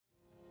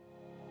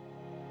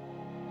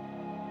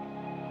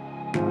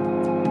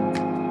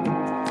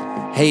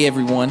Hey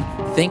everyone,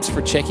 thanks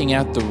for checking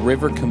out the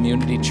River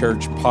Community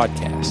Church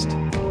podcast.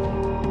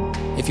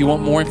 If you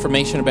want more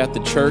information about the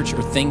church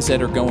or things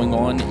that are going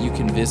on, you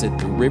can visit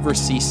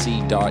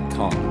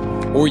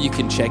therivercc.com, or you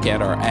can check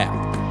out our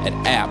app at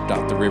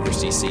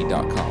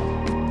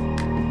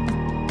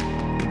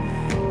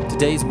app.therivercc.com.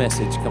 Today's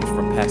message comes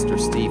from Pastor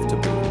Steve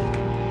Tiebout.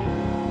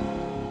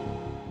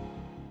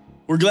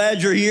 We're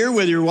glad you're here,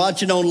 whether you're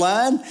watching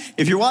online.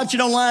 If you're watching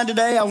online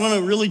today, I want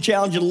to really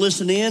challenge you to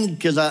listen in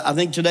because I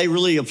think today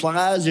really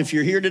applies. If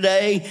you're here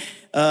today,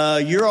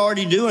 you're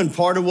already doing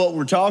part of what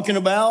we're talking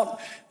about.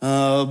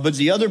 But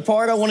the other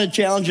part, I want to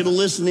challenge you to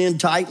listen in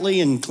tightly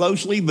and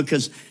closely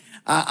because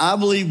I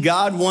believe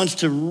God wants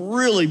to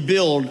really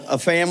build a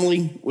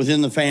family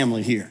within the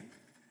family here.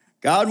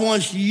 God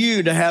wants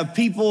you to have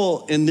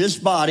people in this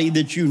body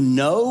that you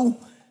know,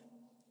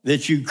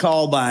 that you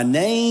call by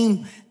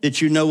name, that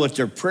you know what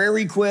their prayer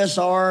requests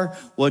are,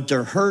 what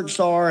their hurts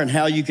are, and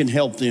how you can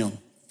help them.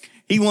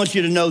 He wants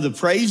you to know the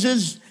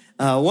praises.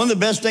 One of the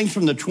best things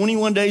from the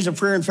 21 days of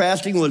prayer and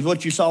fasting was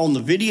what you saw in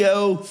the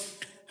video,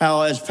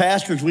 how as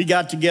pastors we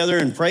got together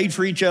and prayed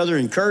for each other,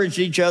 encouraged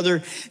each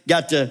other,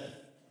 got to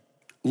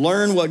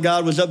learn what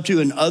God was up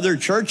to in other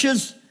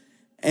churches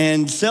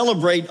and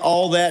celebrate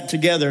all that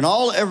together. And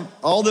all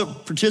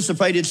that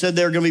participated said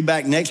they were going to be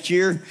back next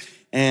year.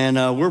 And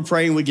we're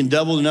praying we can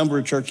double the number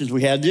of churches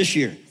we had this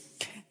year.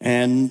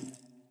 And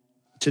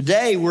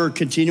today we're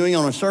continuing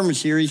on a sermon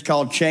series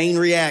called Chain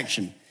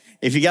Reaction.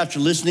 If you got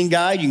your listening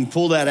guide, you can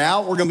pull that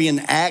out. We're going to be in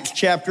Acts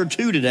chapter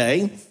 2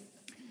 today.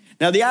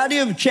 Now, the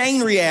idea of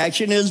chain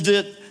reaction is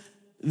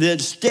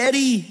that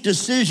steady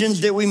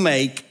decisions that we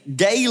make,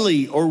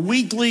 daily or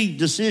weekly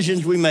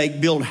decisions we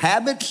make, build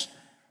habits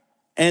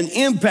and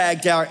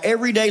impact our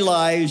everyday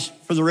lives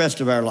for the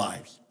rest of our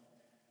lives.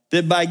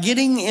 That by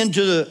getting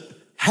into the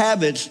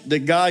habits that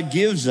God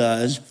gives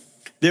us,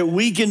 that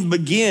we can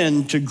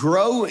begin to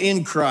grow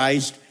in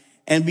Christ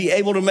and be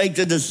able to make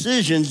the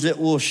decisions that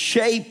will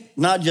shape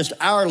not just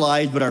our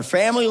lives, but our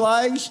family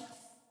lives,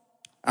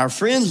 our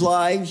friends'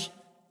 lives,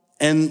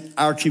 and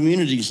our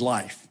community's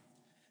life.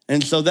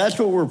 And so that's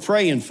what we're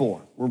praying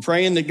for. We're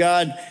praying that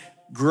God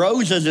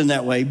grows us in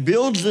that way,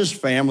 builds this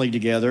family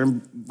together,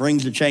 and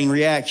brings a chain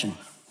reaction.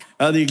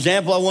 The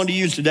example I wanted to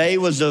use today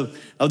was of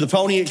the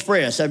Pony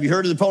Express. Have you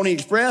heard of the Pony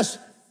Express?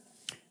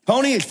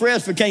 Pony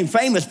Express became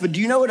famous, but do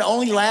you know it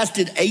only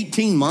lasted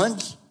 18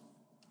 months?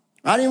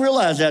 I didn't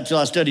realize that till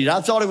I studied.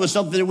 I thought it was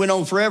something that went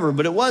on forever,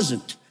 but it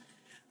wasn't.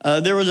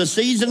 There was a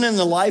season in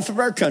the life of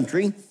our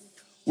country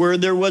where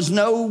there was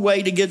no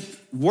way to get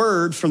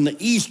word from the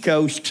East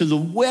Coast to the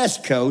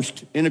West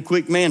Coast in a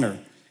quick manner.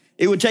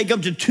 It would take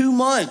up to 2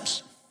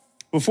 months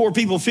before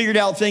people figured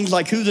out things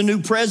like who the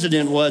new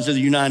president was of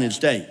the United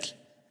States.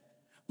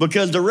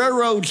 Because the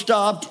railroad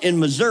stopped in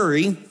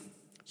Missouri,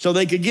 so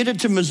they could get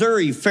it to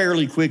Missouri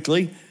fairly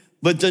quickly,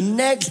 but the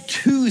next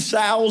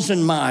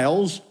 2,000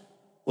 miles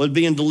was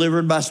being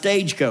delivered by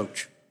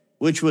stagecoach,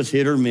 which was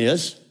hit or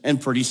miss and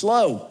pretty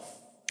slow.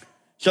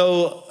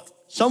 So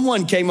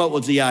someone came up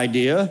with the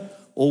idea,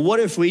 well,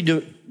 what if we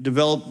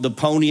developed the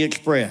Pony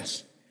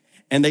Express?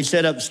 And they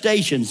set up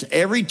stations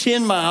every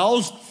 10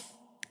 miles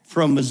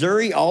from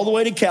Missouri all the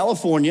way to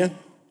California.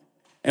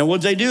 And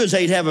what they do is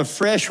they'd have a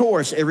fresh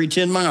horse every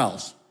 10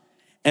 miles.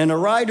 And a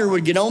rider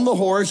would get on the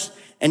horse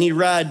and he'd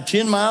ride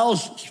 10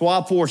 miles,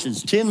 swap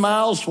horses, 10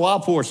 miles,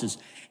 swap horses.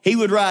 He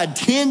would ride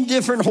 10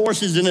 different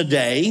horses in a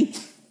day,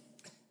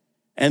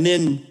 and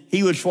then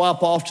he would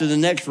swap off to the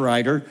next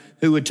rider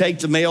who would take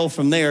the mail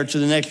from there to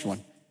the next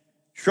one.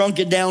 Shrunk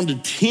it down to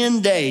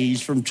 10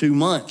 days from 2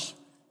 months.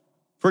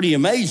 Pretty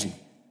amazing.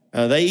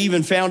 They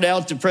even found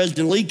out that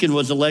President Lincoln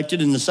was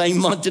elected in the same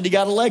month that he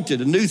got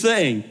elected, a new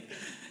thing.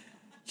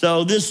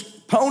 So this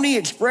Pony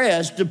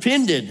Express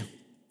depended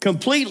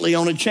completely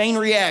on a chain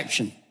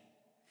reaction.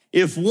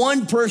 If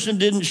one person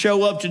didn't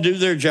show up to do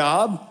their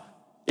job,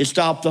 it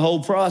stopped the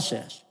whole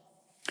process.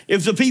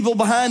 If the people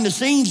behind the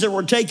scenes that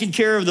were taking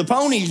care of the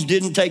ponies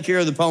didn't take care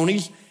of the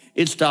ponies,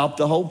 it stopped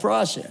the whole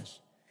process.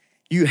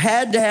 You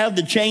had to have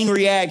the chain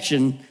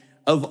reaction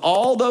of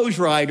all those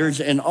riders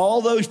and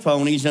all those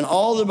ponies and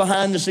all the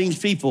behind the scenes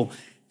people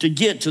to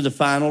get to the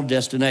final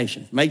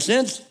destination. Make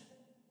sense?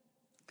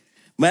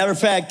 Matter of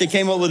fact, they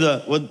came up with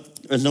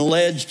an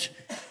alleged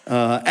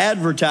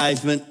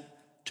advertisement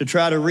to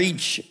try to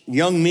reach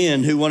young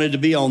men who wanted to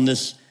be on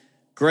this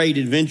great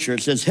adventure.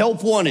 It says,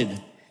 help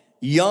wanted,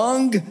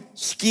 young,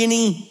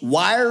 skinny,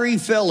 wiry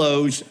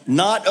fellows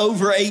not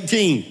over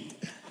 18.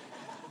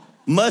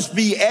 Must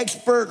be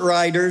expert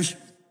riders,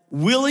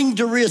 willing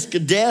to risk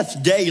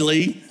death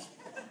daily,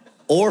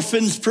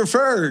 orphans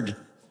preferred.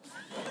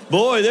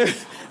 Boy,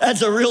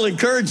 that's a real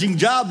encouraging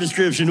job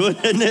description,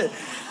 wouldn't it?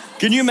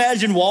 Can you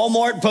imagine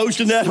Walmart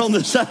posting that on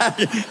the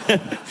side?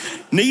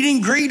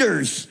 Needing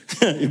greeters.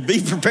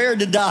 Be prepared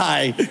to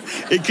die.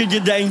 It could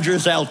get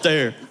dangerous out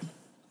there.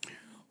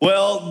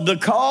 Well, the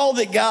call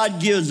that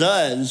God gives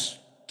us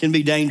can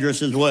be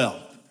dangerous as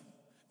well.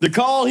 The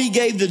call he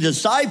gave the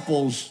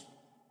disciples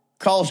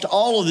cost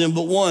all of them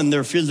but one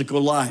their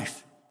physical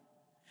life.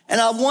 And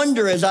I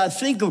wonder, as I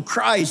think of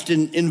Christ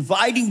and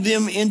inviting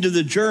them into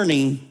the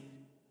journey,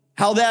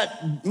 how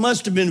that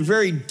must have been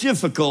very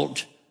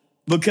difficult,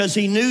 because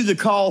he knew the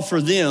call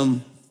for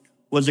them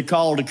was a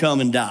call to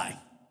come and die.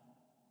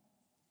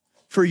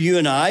 For you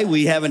and I,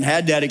 we haven't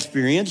had that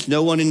experience.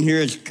 No one in here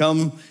has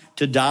come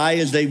to die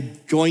as they've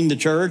joined the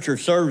church or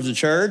served the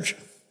church.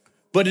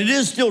 But it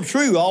is still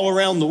true all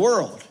around the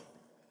world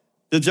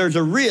that there's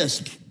a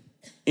risk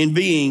in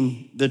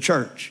being the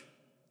church.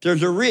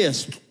 There's a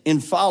risk in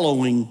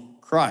following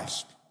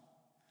Christ.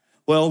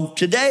 Well,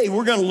 today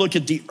we're going to look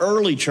at the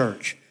early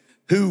church,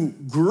 who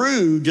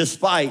grew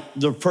despite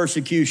the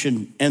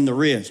persecution and the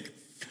risk,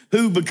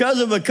 who, because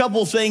of a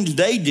couple things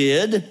they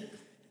did,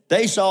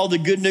 they saw the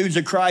good news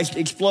of Christ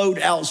explode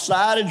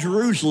outside of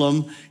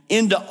Jerusalem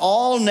into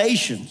all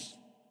nations,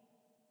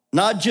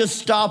 not just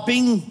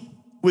stopping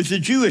with the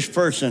Jewish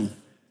person,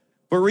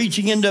 but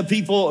reaching into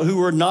people who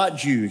were not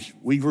Jews.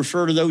 We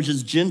refer to those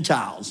as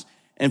Gentiles,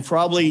 and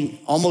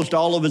probably almost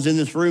all of us in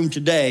this room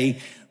today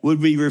would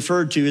be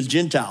referred to as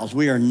Gentiles.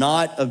 We are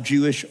not of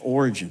Jewish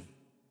origin.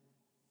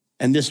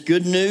 And this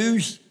good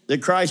news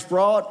that Christ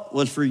brought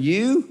was for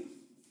you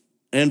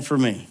and for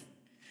me.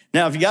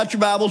 Now, if you got your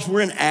Bibles,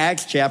 we're in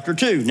Acts chapter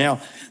 2. Now,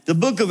 the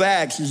book of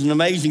Acts is an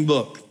amazing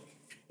book.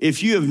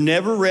 If you have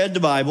never read the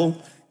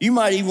Bible, you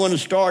might even want to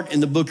start in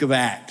the book of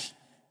Acts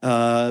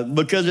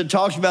because it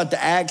talks about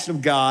the acts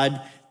of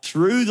God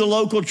through the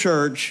local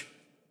church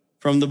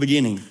from the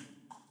beginning,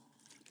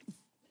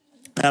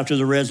 after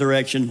the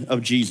resurrection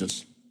of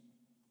Jesus,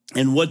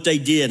 and what they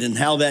did and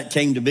how that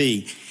came to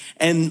be.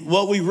 And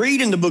what we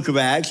read in the book of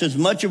Acts is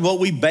much of what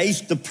we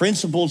base the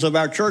principles of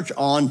our church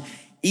on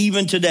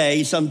even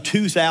today, some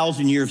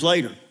 2,000 years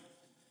later.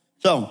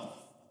 So,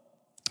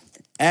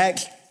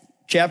 Acts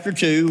chapter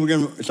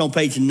 2, it's on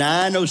page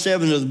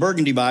 907 of the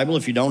Burgundy Bible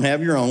if you don't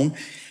have your own.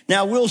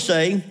 Now, I will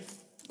say,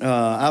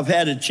 I've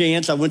had a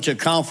chance. I went to a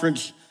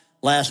conference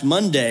last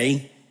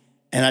Monday,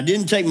 and I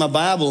didn't take my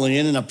Bible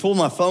in, and I pulled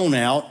my phone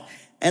out,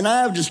 and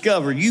I have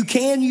discovered you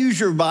can use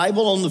your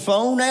Bible on the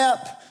phone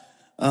app,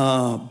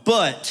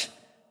 but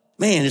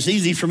man, it's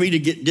easy for me to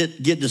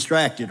get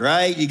distracted,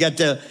 right? You got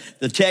the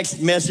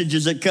text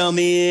messages that come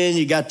in,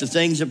 you got the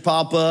things that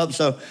pop up.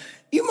 So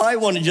you might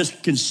want to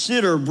just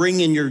consider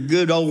bringing your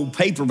good old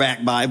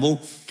paperback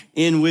Bible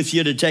in with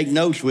you to take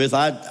notes with.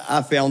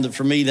 I found that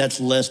for me, that's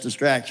less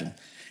distraction.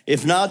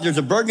 If not, there's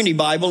a Burgundy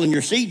Bible in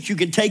your seats. You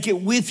can take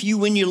it with you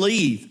when you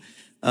leave.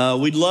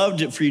 We'd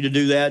love for you to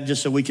do that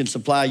just so we can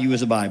supply you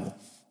with a Bible.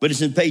 But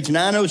it's in page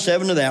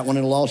 907 of that one.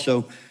 It'll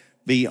also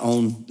be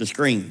on the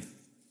screen.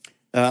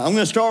 I'm going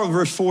to start with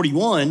verse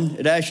 41.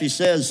 It actually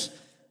says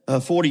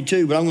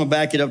 42, but I'm going to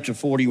back it up to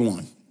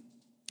 41. It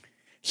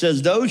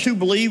says, those who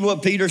believed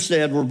what Peter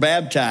said were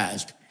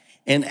baptized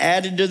and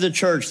added to the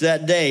church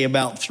that day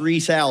about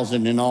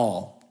 3,000 in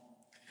all.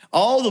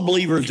 All the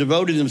believers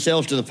devoted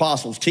themselves to the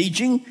apostles'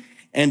 teaching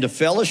and to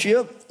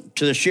fellowship,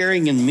 to the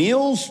sharing in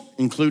meals,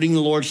 including the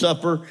Lord's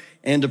Supper,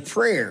 and to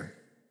prayer.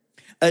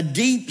 A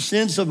deep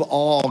sense of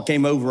awe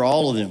came over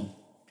all of them.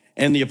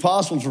 And the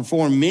apostles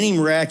performed many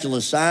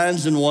miraculous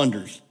signs and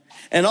wonders.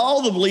 And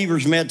all the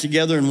believers met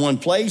together in one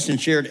place and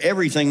shared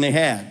everything they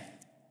had.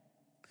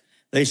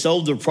 They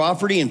sold their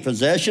property and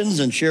possessions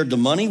and shared the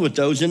money with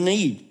those in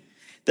need.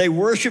 They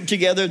worshiped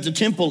together at the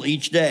temple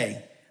each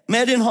day,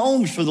 met in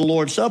homes for the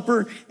Lord's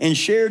Supper, and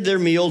shared their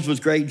meals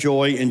with great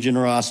joy and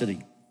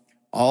generosity,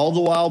 all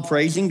the while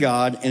praising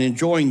God and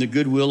enjoying the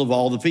goodwill of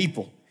all the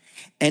people.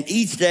 And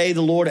each day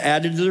the Lord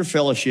added to their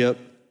fellowship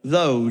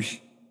those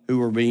who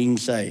were being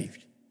saved.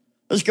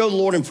 Let's go to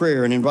the Lord in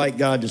prayer and invite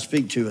God to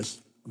speak to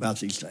us about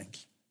these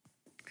things.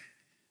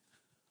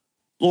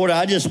 Lord,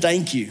 I just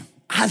thank you.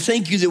 I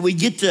thank you that we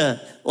get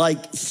to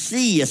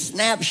see a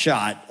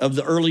snapshot of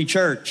the early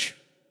church.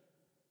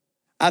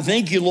 I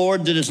thank you,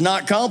 Lord, that it's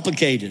not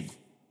complicated,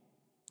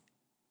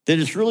 that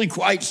it's really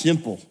quite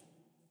simple,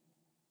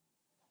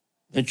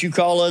 that you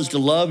call us to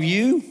love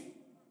you,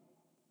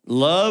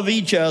 love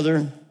each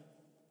other,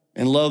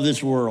 and love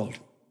this world.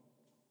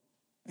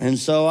 And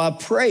so I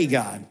pray,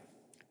 God,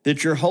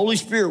 that your Holy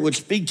Spirit would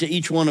speak to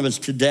each one of us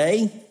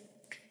today,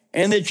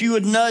 and that you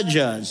would nudge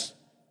us.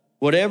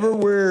 Whatever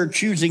we're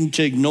choosing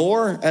to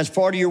ignore as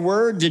part of your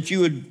word, that you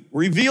would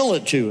reveal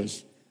it to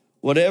us.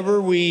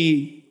 Whatever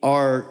we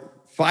are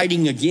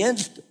fighting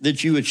against,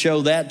 that you would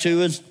show that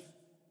to us.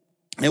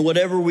 And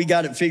whatever we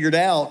got it figured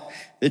out,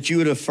 that you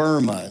would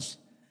affirm us.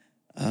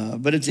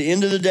 But at the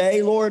end of the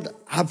day, Lord,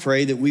 I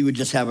pray that we would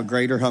just have a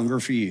greater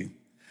hunger for you.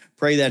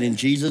 Pray that in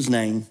Jesus'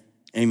 name,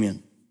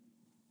 amen.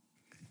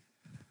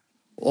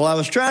 Well, I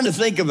was trying to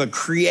think of a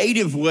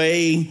creative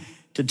way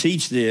to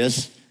teach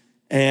this,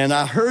 and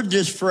I heard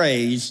this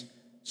phrase,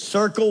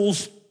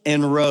 circles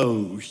and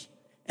rows,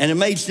 and it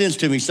made sense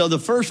to me. So the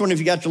first one, if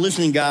you got your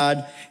listening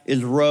guide,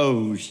 is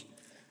rows.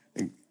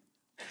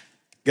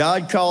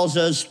 God calls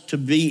us to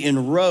be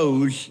in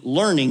rows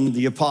learning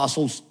the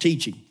apostles'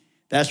 teaching.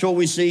 That's what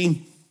we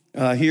see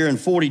here in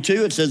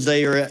 42. It says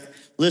they are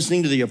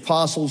listening to the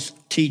apostles'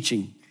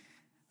 teaching.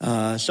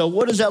 So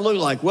what does that look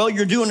like? Well,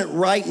 you're doing it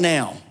right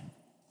now.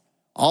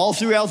 All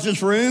throughout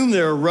this room,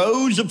 there are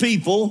rows of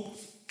people,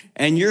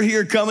 and you're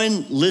here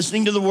coming,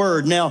 listening to the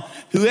word. Now,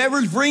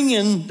 whoever's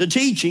bringing the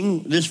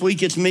teaching, this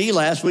week it's me,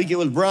 last week it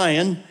was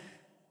Brian,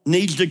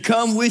 needs to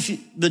come with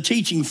the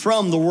teaching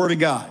from the Word of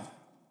God,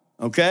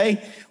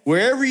 okay?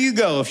 Wherever you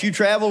go, if you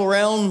travel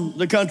around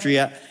the country,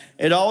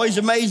 it always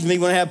amazes me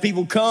when I have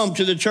people come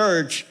to the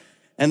church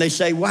and they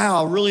say,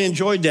 wow, I really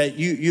enjoyed that.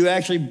 You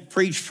actually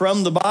preached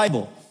from the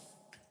Bible.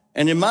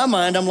 And in my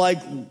mind, I'm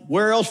like,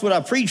 where else would I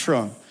preach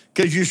from?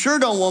 Because you sure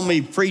don't want me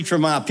to preach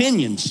from my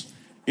opinions.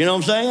 You know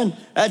what I'm saying?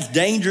 That's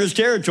dangerous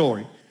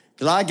territory.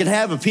 Because I can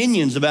have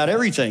opinions about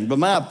everything, but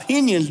my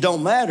opinions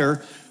don't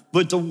matter.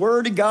 But the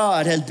Word of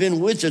God has been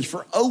with us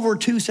for over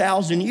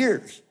 2,000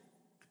 years.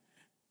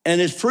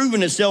 And it's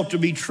proven itself to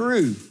be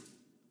true,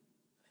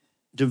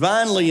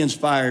 divinely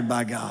inspired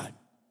by God,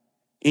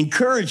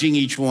 encouraging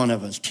each one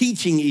of us,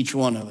 teaching each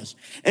one of us.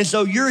 And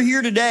so you're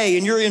here today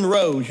and you're in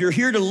rows. You're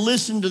here to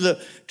listen to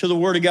the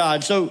Word of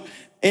God. So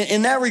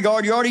in that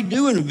regard, you're already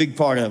doing a big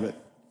part of it.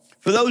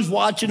 For those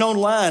watching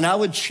online, I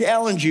would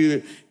challenge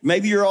you,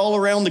 maybe you're all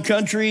around the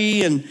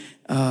country and,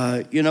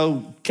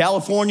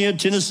 California,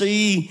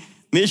 Tennessee,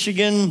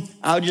 Michigan,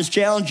 I would just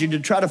challenge you to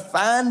try to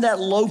find that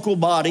local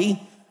body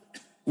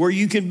where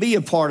you can be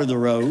a part of the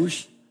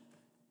rows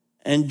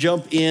and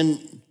jump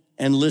in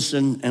and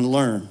listen and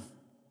learn.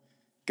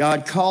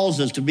 God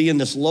calls us to be in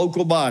this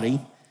local body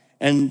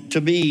and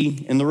to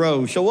be in the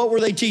rows. So what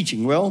were they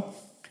teaching? Well,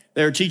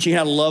 they were teaching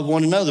how to love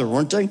one another,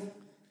 weren't they? It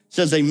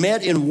says they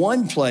met in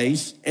one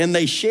place and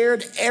they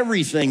shared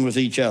everything with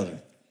each other.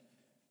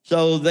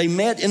 So they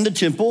met in the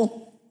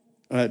temple.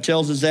 It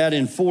tells us that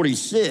in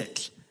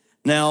 46.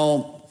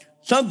 Now,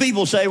 some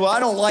people say, well, I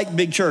don't like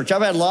big church.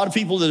 I've had a lot of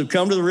people that have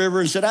come to the river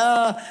and said,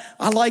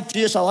 I like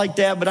this, I like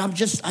that, but I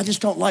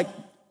just don't like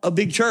a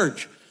big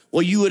church.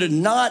 Well, you would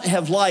not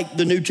have liked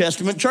the New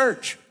Testament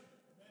church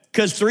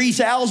because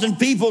 3,000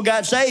 people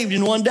got saved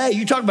in one day.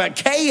 You talk about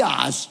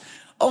chaos.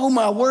 Oh,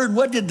 my word,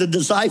 what did the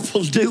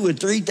disciples do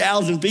with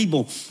 3,000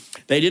 people?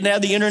 They didn't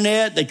have the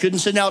internet. They couldn't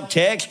send out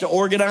text to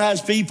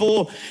organize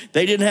people.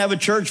 They didn't have a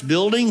church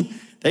building.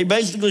 They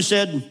basically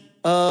said,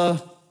 we'll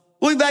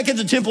be back at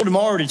the temple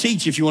tomorrow to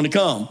teach if you want to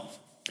come.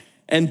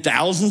 And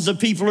thousands of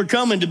people are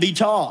coming to be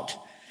taught.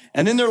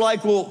 And then they're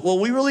like, well,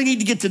 we really need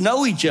to get to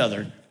know each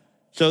other.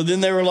 So then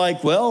they were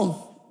like,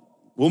 well,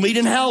 we'll meet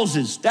in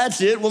houses.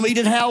 That's it. We'll meet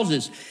in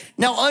houses.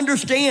 Now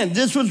understand,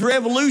 this was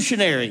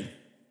revolutionary.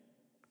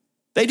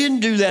 They didn't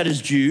do that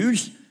as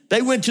Jews.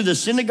 They went to the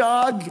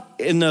synagogue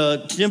and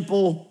the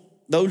temple.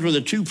 Those were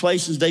the two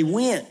places they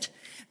went.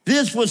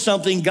 This was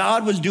something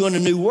God was doing a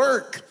new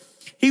work.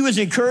 He was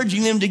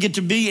encouraging them to get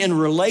to be in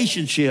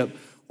relationship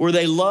where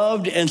they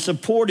loved and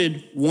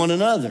supported one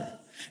another.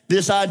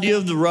 This idea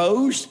of the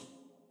rows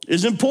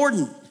is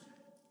important.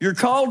 You're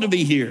called to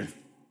be here.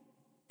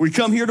 We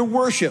come here to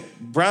worship.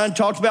 Brian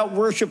talked about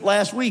worship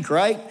last week,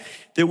 right?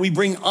 That we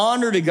bring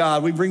honor to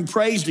God. We bring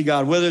praise to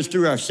God, whether it's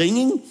through our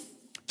singing,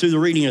 through the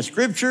reading of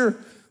scripture,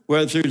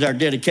 whether it's through our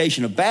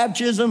dedication of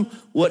baptism,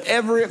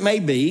 whatever it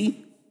may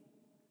be,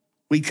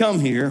 we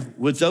come here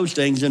with those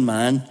things in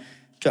mind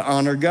to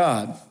honor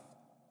God.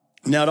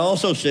 Now, it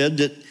also said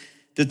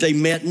that they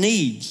met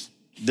needs,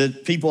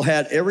 that people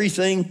had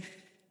everything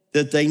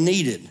that they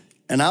needed.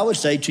 And I would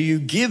say to you,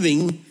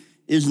 giving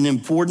is an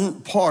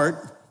important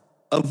part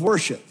of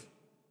worship,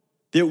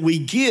 that we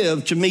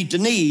give to meet the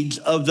needs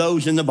of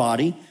those in the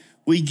body.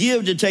 We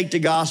give to take the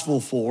gospel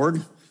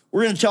forward.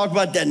 We're going to talk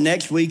about that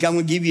next week. I'm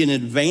going to give you an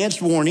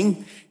advanced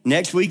warning.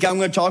 Next week, I'm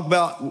going to talk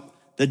about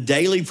the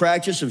daily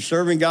practice of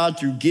serving God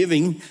through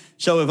giving.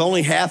 So if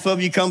only half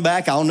of you come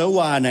back, I'll know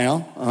why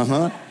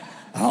now.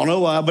 I don't know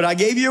why, but I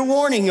gave you a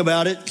warning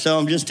about it, so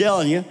I'm just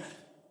telling you.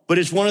 But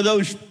it's one of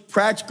those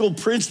practical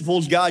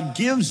principles God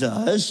gives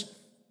us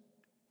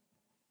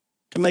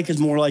to make us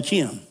more like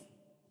him,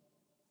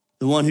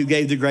 the one who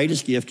gave the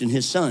greatest gift in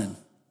his son,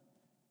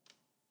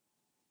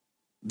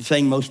 the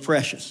thing most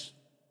precious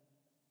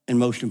and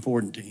most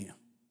important to him,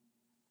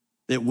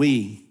 that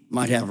we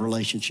might have a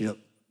relationship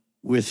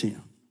with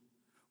him.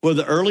 Well,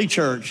 the early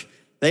church,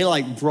 they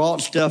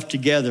brought stuff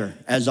together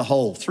as a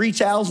whole.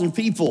 3,000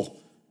 people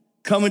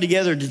coming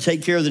together to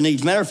take care of the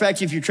needs. Matter of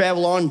fact, if you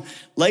travel on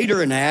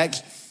later in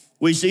Acts,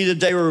 we see that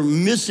they were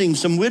missing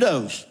some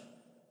widows,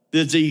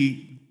 that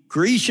the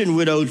Grecian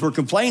widows were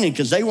complaining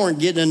because they weren't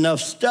getting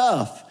enough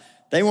stuff.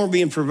 They weren't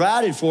being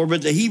provided for,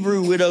 but the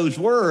Hebrew widows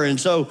were. And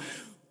so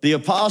the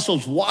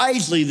apostles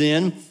wisely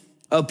then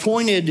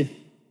appointed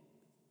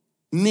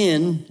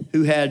men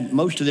who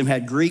most of them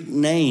had Greek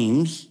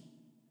names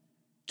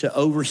to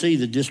oversee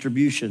the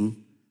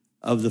distribution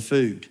of the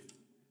food.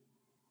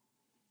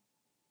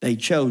 They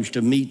chose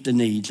to meet the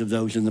needs of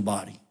those in the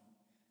body.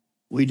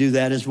 We do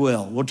that as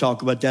well. We'll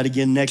talk about that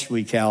again next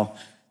week, how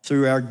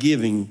through our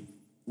giving,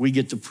 we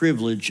get the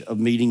privilege of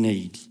meeting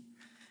needs.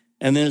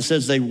 And then it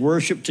says they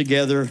worship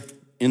together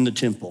in the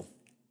temple.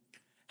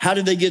 How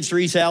did they get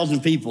 3,000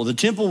 people? The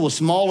temple was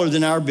smaller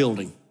than our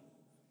building.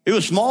 It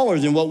was smaller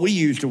than what we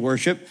used to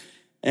worship.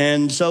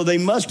 And so they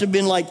must have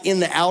been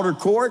in the outer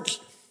courts.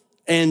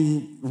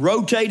 and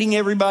rotating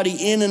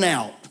everybody in and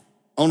out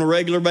on a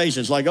regular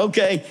basis. Like,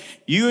 okay,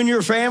 you and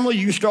your family,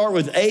 you start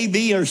with A,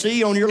 B, or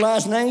C on your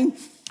last name,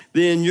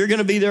 then you're going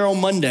to be there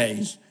on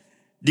Mondays.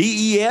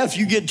 D, E, F,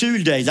 you get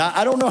Tuesdays.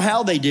 I don't know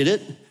how they did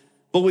it,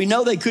 but we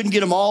know they couldn't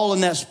get them all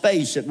in that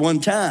space at one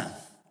time.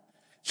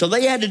 So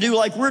they had to do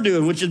like we're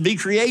doing, which is be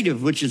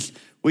creative, which is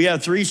we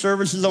have 3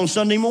 services on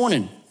Sunday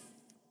morning,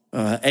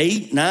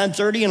 8,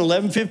 9:30,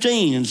 and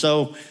 11:15. And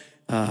so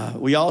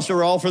we also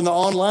are offering the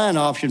online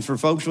option for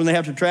folks when they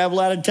have to travel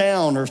out of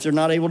town or if they're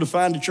not able to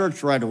find a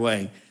church right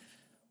away.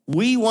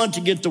 We want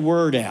to get the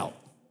word out,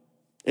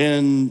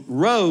 and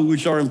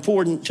roads are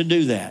important to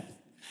do that.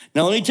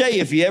 Now, let me tell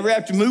you, if you ever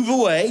have to move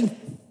away,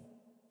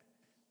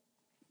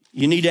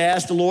 you need to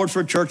ask the Lord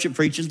for a church that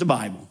preaches the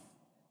Bible,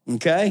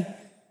 okay?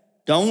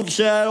 Don't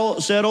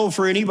settle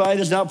for anybody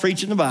that's not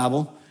preaching the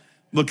Bible,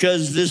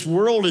 because this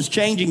world is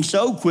changing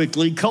so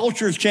quickly,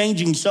 culture is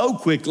changing so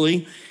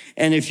quickly,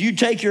 and if you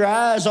take your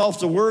eyes off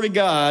the Word of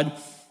God,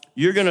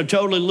 you're going to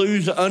totally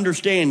lose the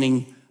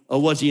understanding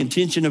of what the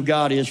intention of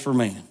God is for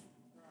man.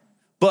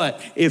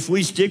 But if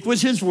we stick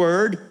with His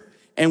Word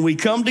and we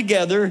come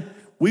together,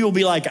 we will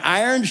be like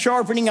iron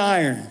sharpening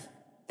iron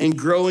and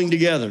growing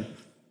together.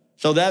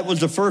 So that was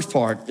the first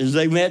part, is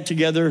they met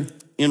together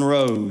in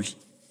rows.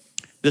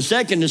 The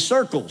second is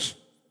circles.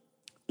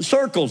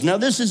 Circles. Now,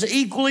 this is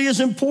equally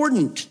as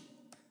important.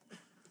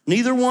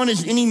 Neither one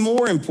is any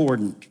more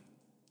important.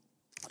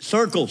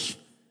 Circles.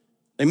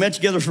 They met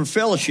together for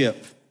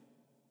fellowship,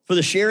 for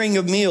the sharing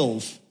of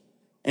meals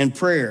and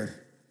prayer.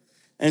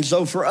 And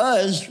so for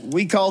us,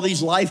 we call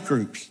these life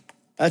groups.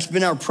 That's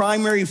been our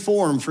primary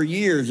form for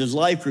years, is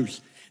life groups.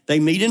 They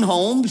meet in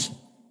homes.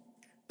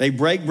 They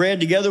break bread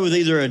together with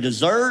either a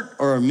dessert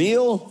or a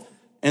meal,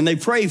 and they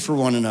pray for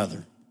one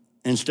another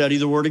and study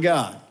the Word of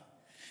God.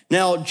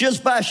 Now,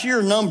 just by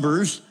sheer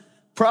numbers,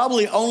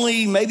 probably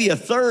only maybe a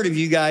third of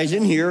you guys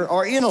in here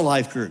are in a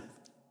life group.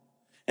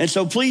 And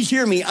so please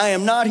hear me. I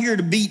am not here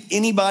to beat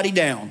anybody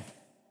down.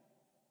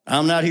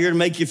 I'm not here to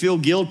make you feel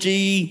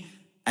guilty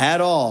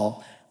at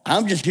all.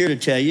 I'm just here to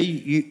tell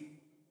you,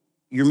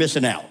 you're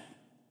missing out.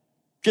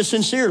 Just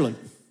sincerely.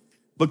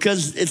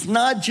 Because it's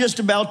not just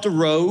about the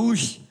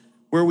rows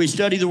where we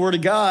study the Word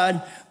of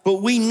God,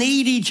 but we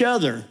need each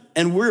other,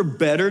 and we're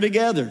better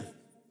together.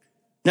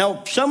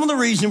 Now, some of the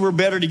reasons we're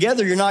better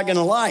together you're not going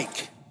to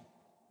like,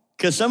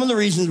 because some of the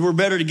reasons we're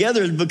better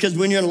together is because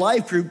when you're in a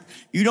life group,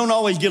 you don't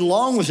always get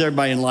along with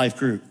everybody in life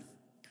group.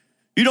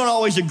 You don't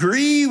always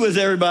agree with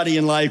everybody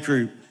in life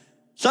group.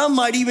 Some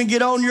might even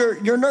get on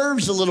your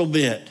nerves a little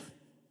bit.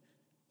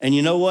 And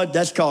you know what?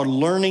 That's called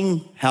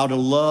learning how to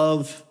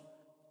love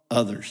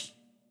others.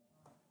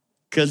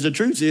 Because the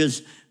truth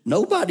is,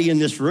 nobody in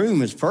this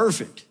room is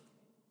perfect.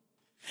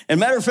 And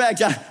matter of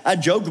fact, I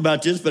joke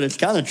about this, but it's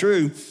kind of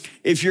true.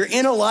 If you're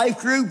in a life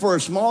group or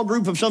a small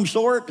group of some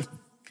sort,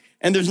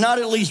 and there's not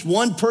at least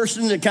one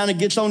person that kind of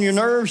gets on your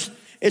nerves,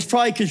 it's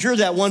probably because you're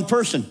that one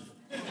person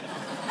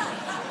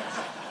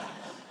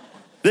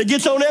that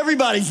gets on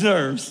everybody's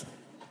nerves.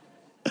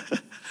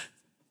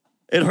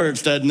 It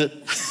hurts, doesn't it?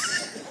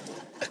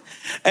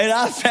 And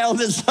I found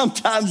that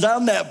sometimes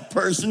I'm that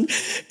person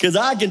because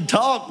I can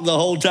talk the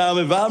whole time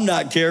if I'm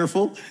not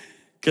careful,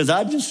 because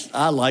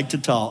I like to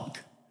talk.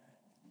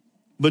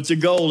 But the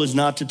goal is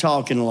not to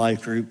talk in a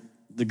life group.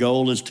 The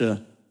goal is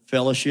to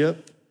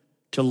fellowship,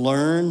 to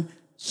learn,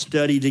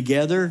 study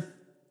together,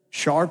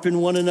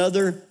 sharpen one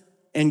another,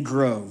 and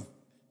grow,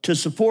 to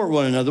support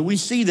one another. We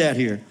see that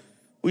here.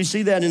 We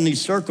see that in these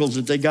circles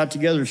that they got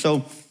together.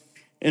 So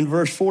in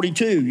verse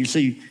 42, you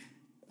see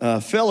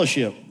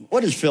fellowship.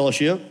 What is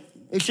fellowship?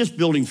 It's just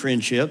building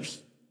friendships.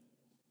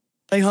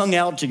 They hung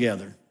out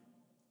together.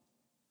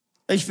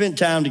 They spent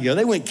time together.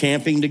 They went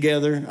camping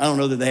together. I don't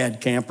know that they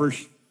had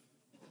campers,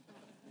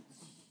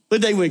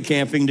 but they went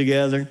camping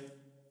together.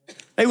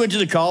 They went to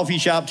the coffee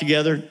shop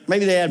together.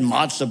 Maybe they had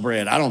matzah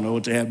bread. I don't know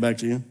what they had back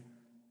then.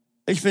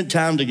 They spent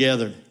time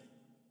together.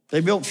 They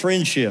built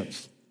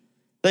friendships.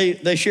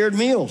 They shared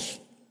meals.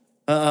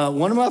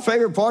 One of my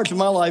favorite parts of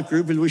my life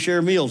group is we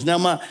share meals. Now,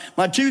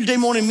 my Tuesday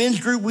morning men's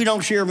group, we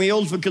don't share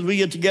meals because we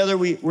get together.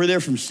 We're there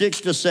from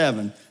 6 to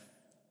 7.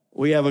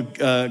 We have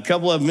a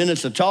couple of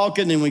minutes of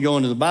talking, then we go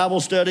into the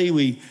Bible study.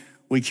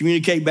 We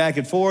communicate back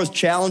and forth,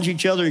 challenge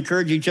each other,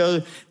 encourage each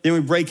other. Then we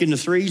break into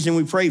threes, and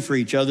we pray for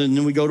each other, and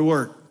then we go to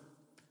work.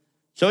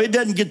 So it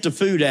doesn't get the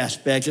food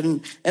aspect.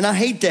 And I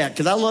hate that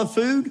because I love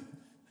food,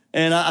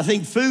 and I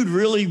think food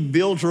really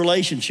builds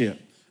relationship.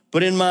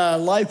 But in my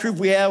life group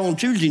we have on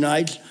Tuesday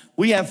nights,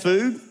 we have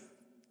food,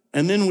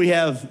 and then we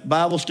have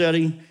Bible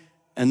study,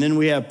 and then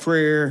we have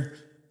prayer,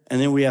 and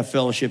then we have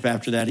fellowship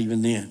after that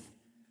even then.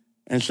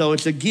 And so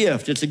it's a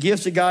gift. It's a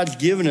gift that God's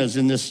given us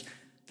in this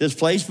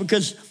place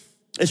because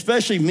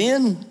especially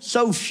men,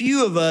 so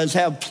few of us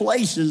have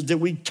places that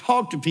we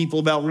talk to people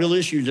about real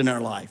issues in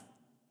our life.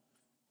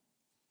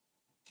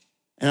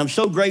 And I'm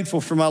so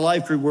grateful for my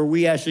life group where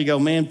we actually go,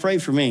 man, pray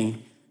for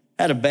me.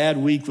 I had a bad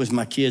week with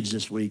my kids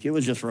this week. It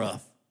was just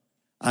rough.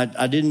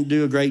 I didn't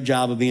do a great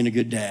job of being a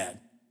good dad.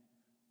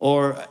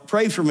 Or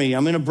pray for me.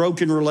 I'm in a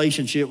broken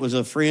relationship with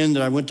a friend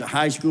that I went to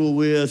high school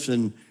with,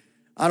 and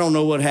I don't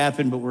know what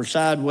happened, but we're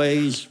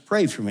sideways.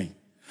 Pray for me.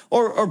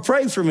 Or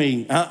pray for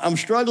me. I'm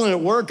struggling at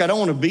work. I don't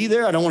want to be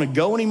there. I don't want to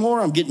go anymore.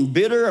 I'm getting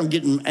bitter. I'm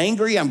getting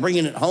angry. I'm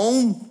bringing it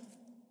home.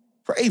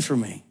 Pray for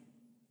me.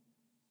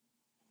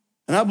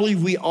 And I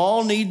believe we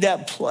all need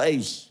that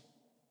place,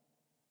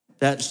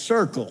 that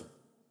circle,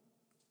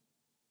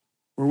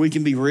 where we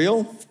can be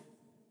real,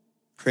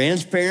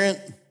 transparent,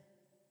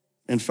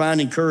 and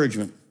find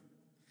encouragement.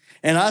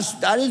 And I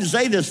didn't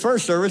say this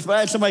first service, but I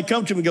had somebody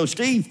come to me and go,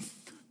 Steve,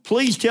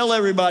 please tell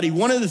everybody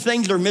one of the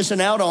things they're missing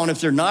out on if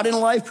they're not in a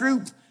life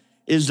group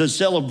is the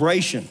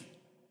celebration,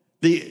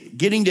 the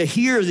getting to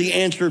hear the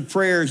answered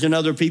prayers in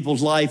other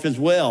people's life as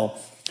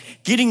well,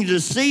 getting to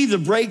see the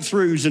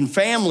breakthroughs in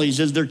families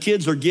as their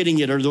kids are getting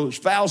it or the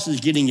spouse is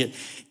getting it,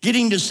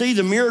 getting to see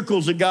the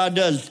miracles that God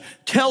does.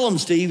 Tell them,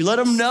 Steve, let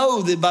them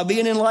know that by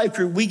being in life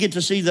group, we get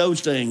to see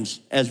those things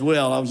as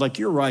well. I was like,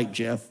 you're right,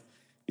 Jeff,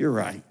 you're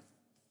right.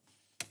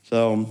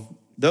 So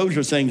those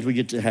are things we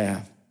get to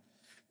have.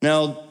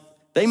 Now,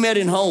 they met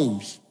in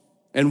homes.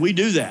 And we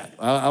do that.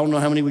 I don't know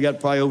how many, we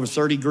got probably over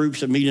 30 groups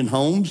that meet in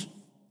homes.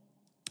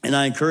 And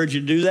I encourage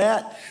you to do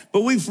that.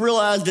 But we've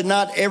realized that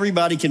not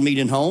everybody can meet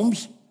in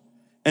homes.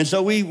 And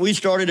so we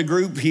started a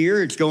group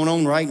here. It's going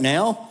on right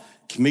now.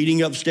 It's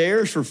meeting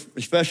upstairs,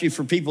 especially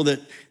for people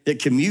that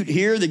commute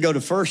here, that go to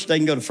first, they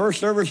can go to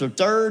first service or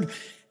third.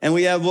 And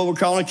we have what we're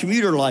calling a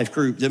commuter life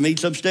group that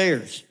meets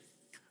upstairs.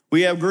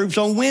 We have groups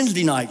on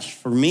Wednesday nights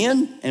for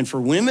men and for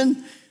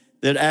women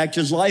that act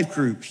as life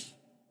groups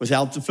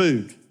without the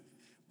food.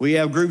 We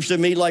have groups that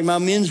meet like my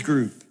men's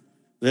group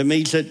that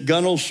meets at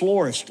Gunnell's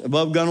Florist,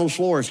 above Gunnell's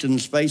Florist, in the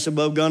space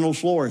above Gunnell's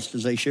Florist,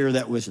 as they share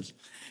that with us.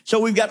 So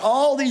we've got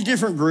all these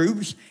different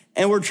groups,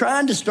 and we're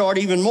trying to start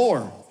even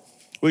more.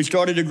 We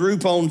started a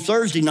group on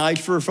Thursday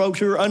nights for folks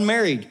who are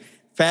unmarried.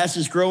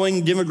 Fastest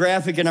growing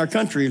demographic in our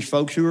country is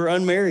folks who are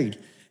unmarried,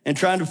 and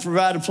trying to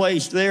provide a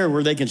place there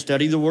where they can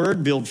study the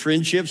Word, build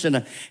friendships in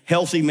a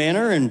healthy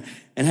manner, and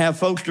have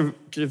folks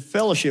to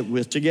fellowship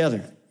with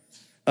together.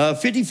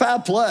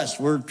 55 plus,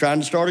 we're trying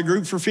to start a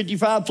group for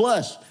 55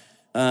 plus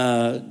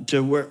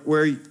to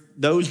where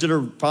those that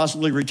are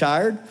possibly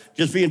retired,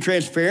 just being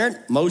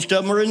transparent, most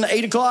of them are in the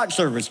 8 o'clock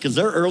service because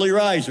they're early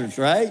risers,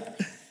 right?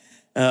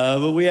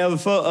 But we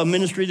have a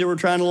ministry that we're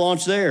trying to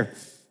launch there.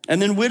 And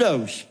then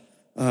widows.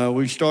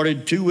 We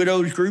started 2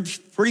 widows groups.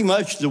 Pretty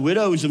much the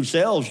widows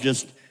themselves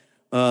just,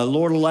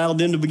 Lord allowed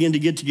them to begin to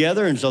get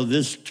together. And so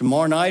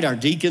tomorrow night, our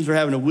deacons are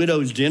having a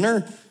widows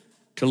dinner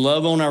to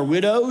love on our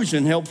widows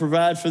and help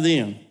provide for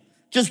them.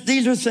 Just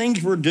these are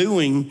things we're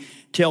doing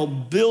to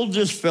help build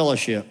this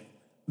fellowship,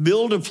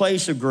 build a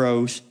place of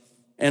growth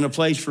and a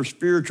place for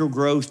spiritual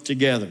growth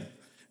together.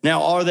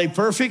 Now, are they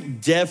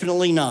perfect?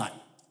 Definitely not.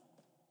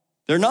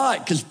 They're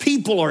not, because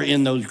people are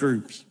in those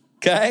groups,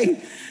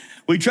 okay?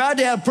 We tried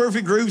to have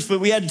perfect groups,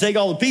 but we had to take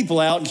all the people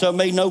out, and so it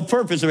made no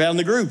purpose of having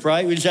the group,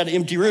 right? We just had an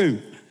empty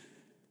room.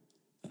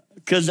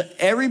 Because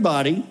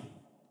everybody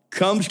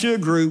comes to a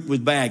group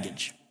with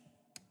baggage.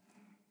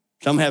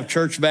 Some have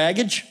church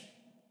baggage.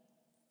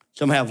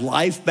 Some have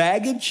life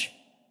baggage.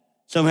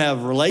 Some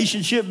have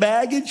relationship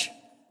baggage.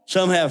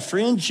 Some have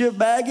friendship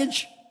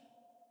baggage.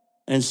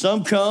 And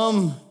some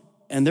come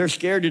and they're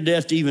scared to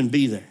death to even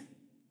be there.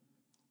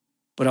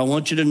 But I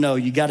want you to know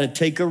you got to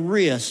take a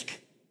risk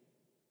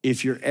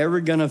if you're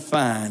ever going to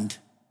find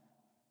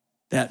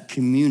that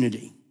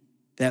community,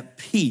 that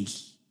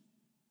peace,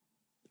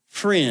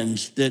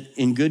 friends that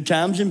in good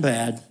times and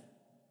bad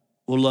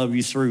will love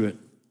you through it.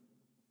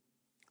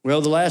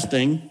 Well, the last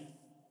thing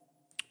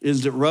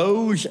is that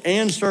rows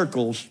and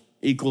circles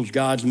equals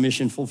God's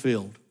mission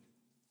fulfilled.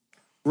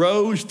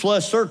 Rows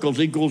plus circles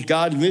equals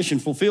God's mission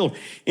fulfilled.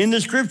 In the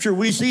scripture,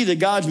 we see that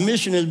God's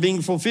mission is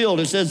being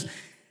fulfilled. It says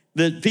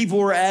that people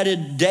were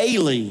added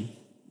daily,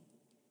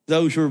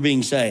 those who are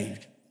being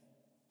saved.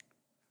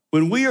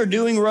 When we are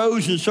doing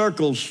rows and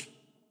circles,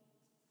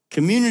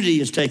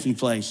 community is taking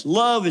place,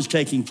 love is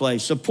taking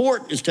place,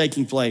 support is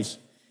taking place,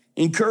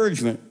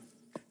 encouragement.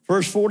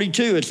 Verse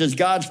 42, it says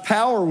God's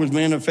power was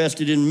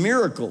manifested in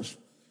miracles.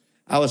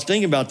 I was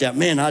thinking about that.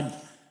 Man,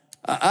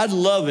 I'd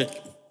love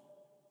it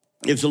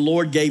if the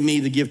Lord gave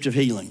me the gift of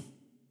healing.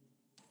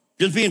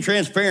 Just being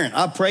transparent.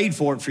 I prayed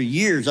for it for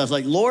years. I was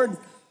like, Lord,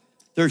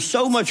 there's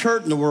so much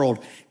hurt in the world.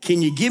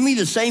 Can you give me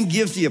the same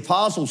gift the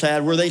apostles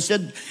had where they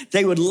said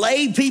they would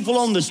lay people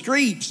on the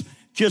streets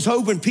just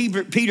hoping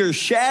Peter's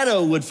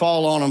shadow would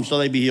fall on them so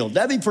they'd be healed?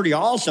 That'd be pretty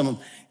awesome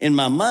in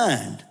my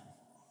mind.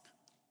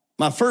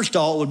 My first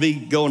thought would be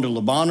going to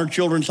Le Bonheur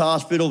Children's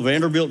Hospital,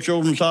 Vanderbilt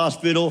Children's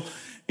Hospital,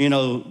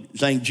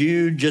 St.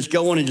 Jude, just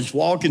going and just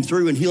walking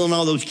through and healing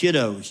all those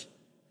kiddos.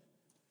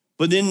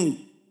 But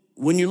then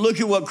when you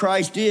look at what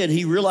Christ did,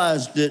 he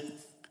realized that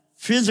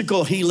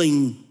physical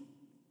healing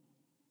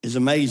is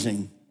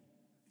amazing,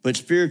 but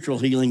spiritual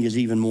healing is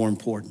even more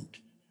important.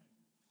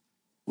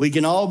 We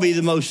can all be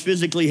the most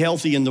physically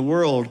healthy in the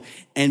world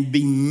and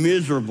be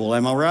miserable,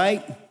 am I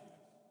right?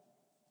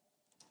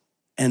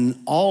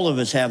 And all of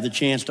us have the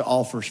chance to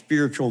offer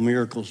spiritual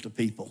miracles to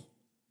people.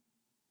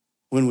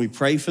 when we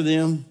pray for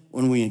them,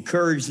 when we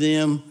encourage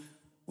them,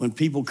 when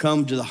people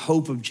come to the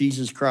hope of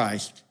Jesus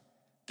Christ.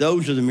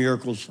 Those are the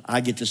miracles I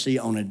get to see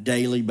on a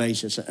daily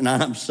basis, and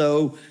I'm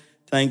so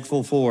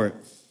thankful for it.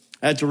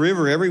 At the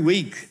river every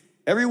week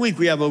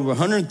we have over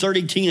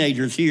 130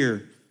 teenagers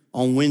here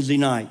on Wednesday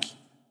nights,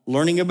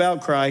 learning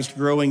about Christ,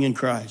 growing in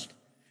Christ.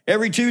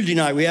 Every Tuesday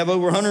night we have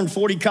over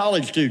 140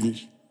 college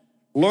students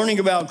learning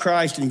about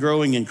Christ and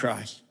growing in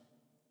Christ.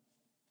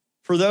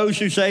 For those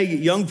who say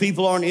young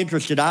people aren't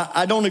interested,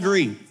 I don't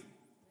agree.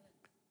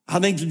 I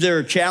think that there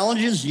are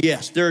challenges,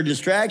 yes. There are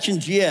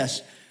distractions,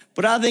 yes.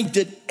 But I think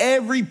that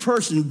every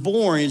person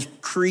born is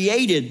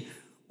created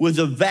with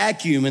a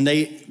vacuum, and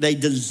they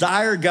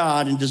desire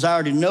God and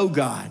desire to know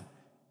God.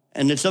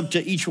 And it's up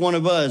to each one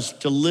of us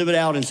to live it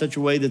out in such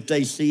a way that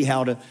they see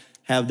how to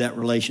have that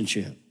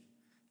relationship.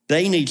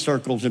 They need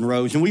circles and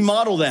rows, and we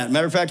model that.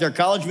 Matter of fact, our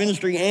college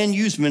ministry and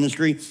youth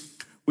ministry,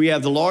 we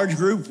have the large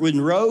group with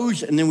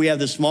rows, and then we have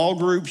the small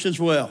groups as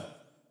well,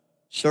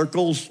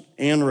 circles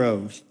and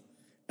rows.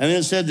 And then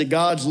it said that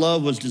God's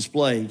love was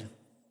displayed.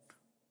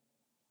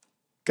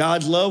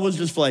 God's love was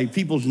displayed.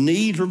 People's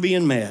needs were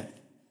being met.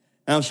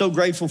 And I'm so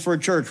grateful for a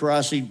church where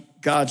I see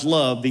God's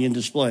love being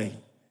displayed.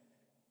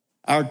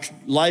 Our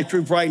life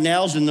group right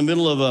now is in the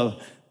middle of a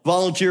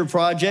volunteer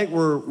project.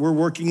 We're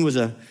working with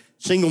a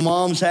single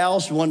mom's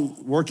house,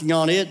 working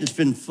on it. It's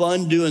been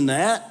fun doing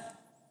that.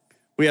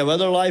 We have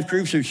other life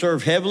groups who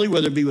serve heavily,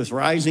 whether it be with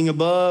Rising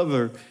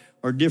Above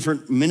or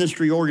different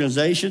ministry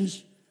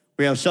organizations.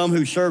 We have some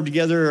who serve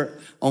together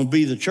on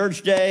Be the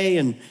Church Day,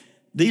 and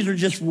these are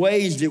just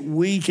ways that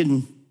we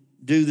can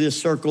do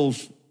this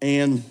circles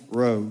and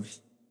rows.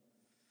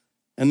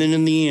 And then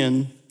in the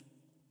end,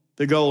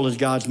 the goal is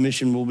God's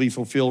mission will be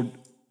fulfilled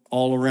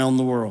all around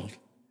the world.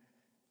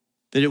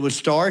 That it would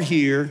start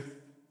here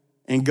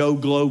and go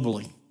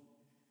globally.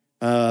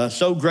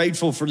 So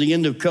grateful for the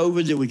end of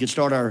COVID that we could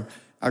start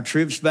our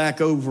trips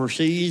back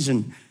overseas.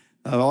 And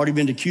I've already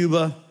been to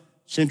Cuba,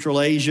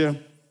 Central Asia,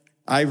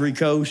 Ivory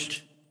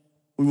Coast.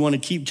 We want to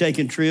keep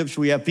taking trips.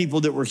 We have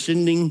people that we're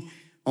sending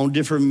on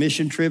different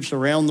mission trips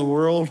around the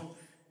world.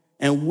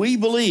 And we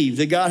believe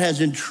that God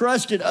has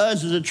entrusted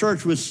us as a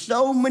church with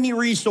so many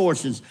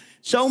resources,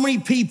 so many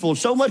people,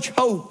 so much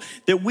hope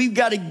that we've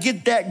got to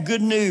get that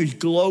good news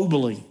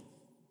globally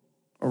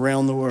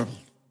around the world.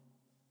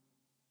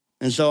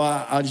 And so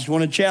I just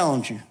want to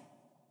challenge you.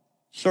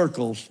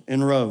 Circles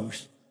and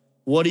rows.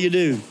 What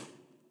do?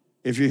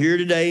 If you're here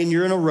today and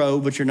you're in a row,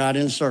 but you're not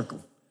in a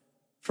circle,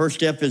 first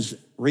step is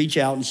reach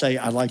out and say,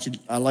 I'd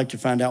like to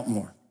find out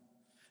more.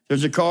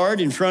 There's a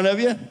card in front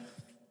of you.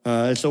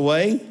 It's a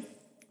way.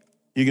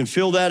 You can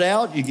fill that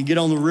out. You can get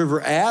on the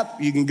River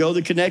app. You can go to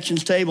the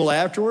connections table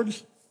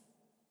afterwards.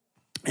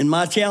 And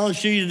my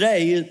challenge to you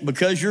today is,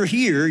 because you're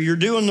here, you're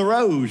doing the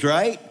rows,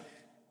 right?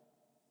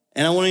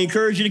 And I want to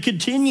encourage you to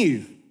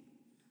continue.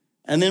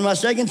 And then my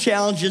second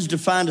challenge is to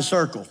find a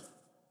circle.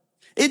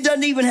 It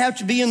doesn't even have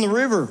to be in the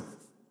river.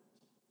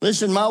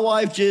 Listen, my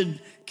wife did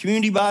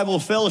Community Bible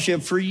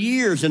Fellowship for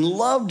years and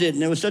loved it,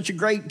 and it was such a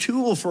great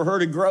tool for her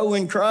to grow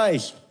in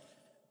Christ.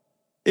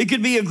 It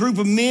could be a group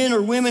of men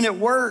or women at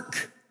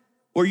work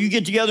where you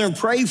get together and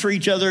pray for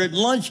each other at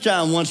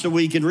lunchtime once a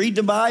week and read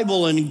the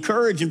Bible and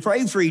encourage and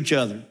pray for each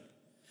other.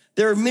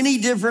 There are many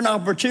different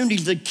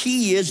opportunities. The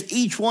key is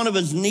each one of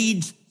us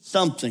needs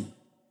something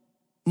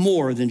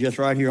more than just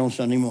right here on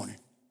Sunday morning.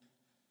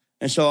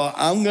 And so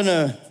I'm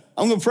gonna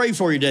pray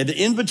for you today.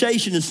 The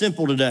invitation is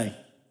simple today.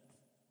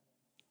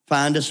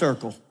 Find a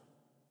circle.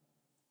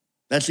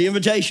 That's the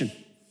invitation.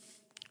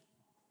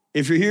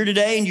 If you're here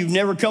today and you've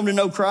never come to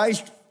know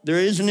Christ, there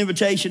is an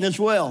invitation as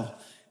well.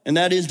 And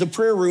that is the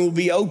prayer room will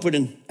be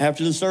open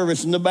after the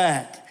service in the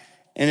back.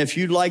 And if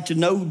you'd like to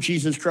know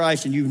Jesus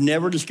Christ and you've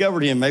never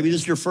discovered him, maybe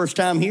this is your first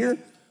time here,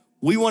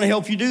 we want to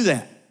help you do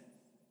that.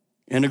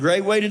 And a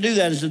great way to do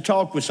that is to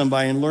talk with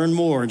somebody and learn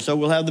more. And so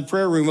we'll have the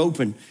prayer room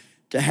open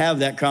to have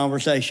that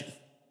conversation.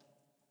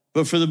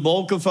 But for the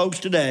bulk of folks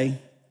today,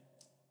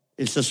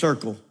 it's a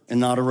circle and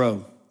not a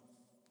row.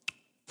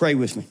 Pray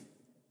with me.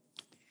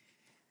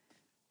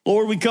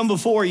 Lord, we come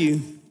before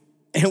you,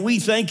 and we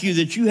thank you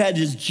that you had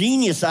this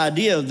genius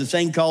idea of the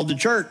thing called the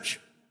church.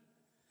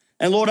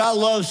 And Lord, I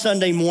love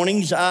Sunday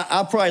mornings.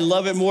 I probably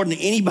love it more than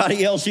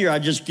anybody else here. I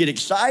just get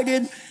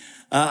excited.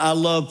 I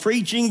love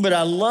preaching, but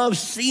I love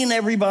seeing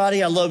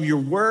everybody. I love your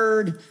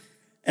word.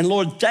 And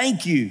Lord,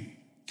 thank you.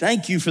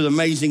 Thank you for the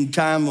amazing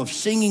time of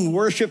singing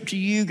worship to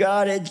you,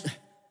 God.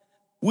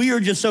 We are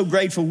just so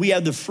grateful we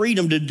have the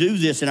freedom to do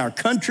this in our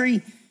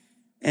country.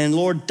 And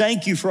Lord,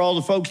 thank you for all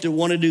the folks that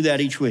want to do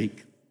that each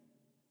week.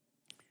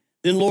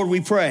 Then Lord, we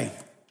pray.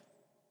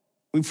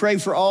 We pray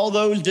for all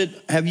those that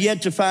have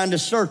yet to find a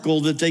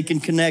circle that they can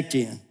connect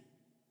in.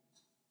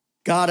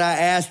 God, I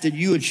ask that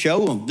you would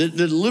show them, that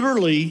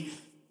literally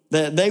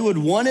that they would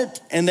want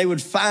it and they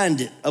would find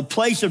it, a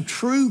place of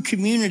true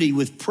community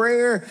with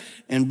prayer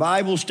and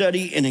Bible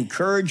study and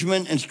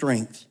encouragement and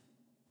strength.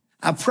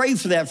 I pray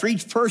for that for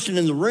each person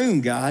in the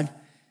room, God,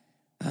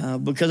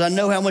 because I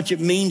know how much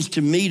it means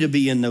to me to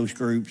be in those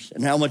groups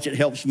and how much it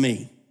helps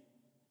me.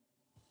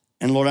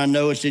 And Lord, I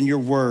know it's in your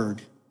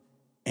word.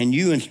 And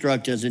you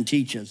instruct us and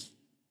teach us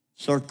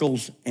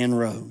circles and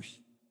rows.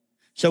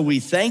 So we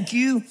thank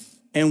you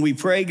and we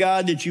pray,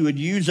 God, that you would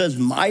use us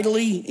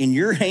mightily in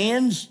your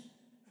hands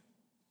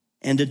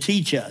and to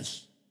teach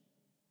us.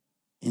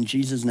 In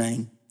Jesus'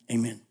 name,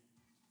 amen.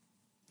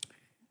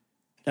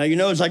 Now, you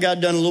notice I got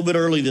done a little bit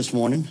early this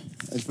morning.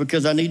 That's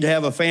because I need to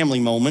have a family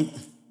moment.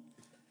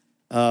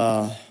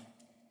 I'm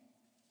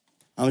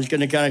just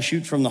going to kind of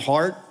shoot from the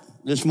heart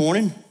this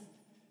morning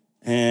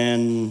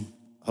and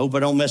hope I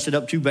don't mess it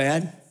up too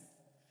bad.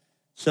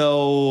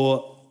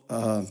 So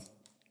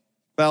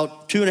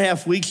about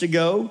 2.5 weeks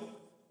ago,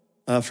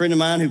 a friend of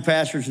mine who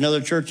pastors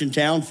another church in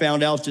town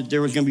found out that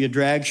there was going to be a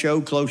drag show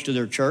close to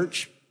their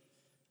church.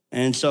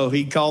 And so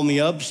he called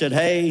me up and said,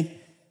 hey,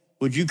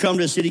 would you come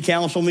to a city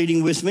council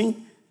meeting with me?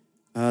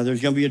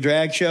 There's going to be a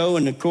drag show,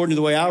 and according to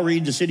the way I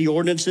read the city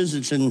ordinances,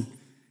 it's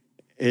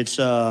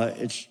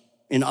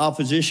in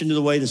opposition to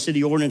the way the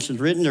city ordinance is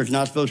written. There's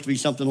not supposed to be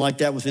something like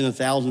that within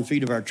 1,000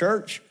 feet of our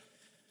church.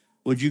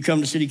 Would you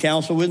come to city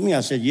council with me?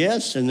 I said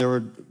yes, and there were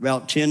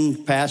about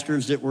 10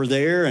 pastors that were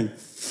there,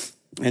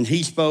 and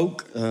he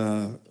spoke.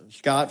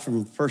 Scott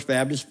from First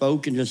Baptist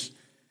spoke and just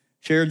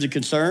shared the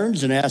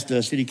concerns and asked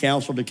the city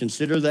council to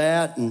consider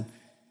that, and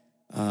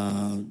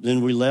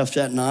then we left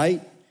that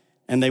night.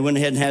 And they went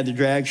ahead and had the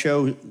drag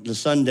show the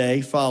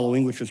Sunday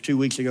following, which was 2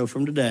 weeks ago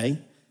from today.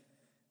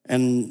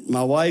 And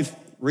my wife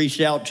reached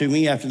out to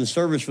me after the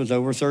service was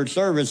over, third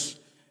service,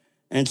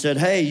 and said,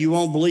 hey, you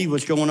won't believe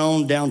what's going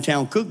on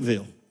downtown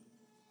Cookeville.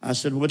 I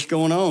said, what's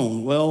going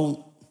on?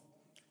 Well,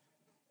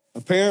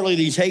 apparently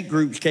these hate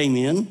groups came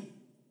in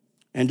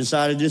and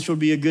decided this would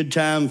be a good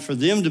time for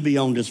them to be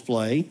on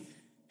display,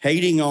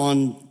 hating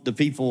on the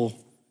people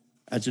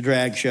at the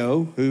drag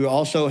show, who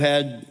also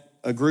had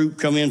a group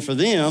come in for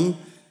them.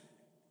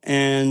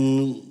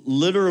 And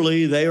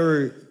literally they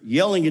were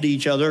yelling at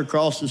each other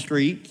across the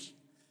streets.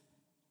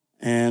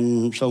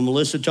 And so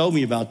Melissa told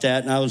me about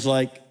that, and I was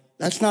like,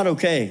 that's not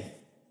okay.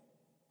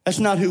 That's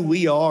not who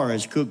we are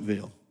as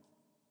Cookeville.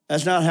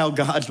 That's not how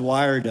God's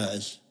wired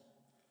us.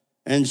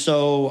 And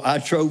so I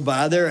drove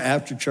by there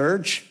after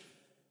church,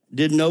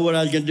 didn't know what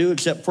I was going to do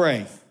except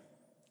pray.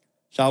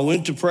 So I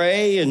went to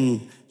pray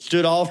and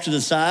stood off to the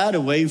side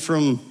away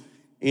from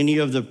any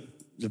of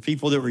the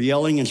people that were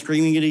yelling and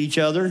screaming at each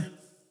other.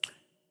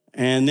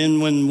 And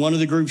then when one of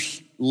the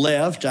groups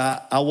left,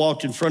 I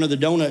walked in front of the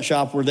donut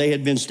shop where they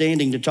had been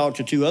standing to talk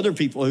to 2 other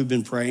people who'd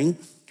been praying.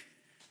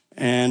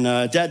 And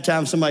at that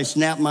time, somebody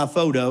snapped my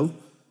photo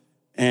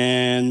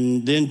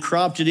and then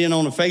cropped it in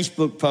on a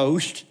Facebook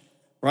post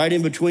right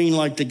in between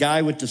like the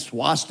guy with the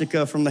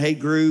swastika from the hate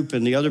group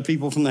and the other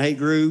people from the hate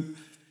group,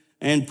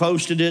 and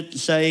posted it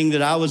saying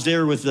that I was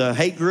there with the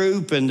hate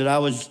group and that I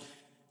was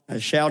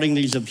shouting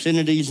these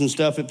obscenities and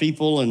stuff at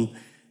people. And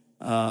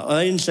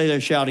they didn't say they're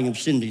shouting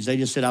obscenities. They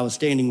just said I was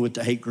standing with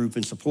the hate group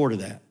in support of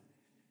that.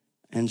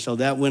 And so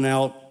that went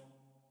out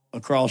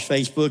across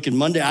Facebook. And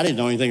Monday, I didn't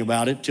know anything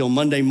about it till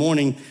Monday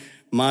morning.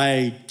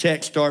 My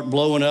texts start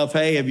blowing up.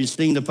 Hey, have you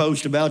seen the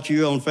post about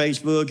you on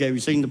Facebook? Have you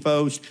seen the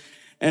post?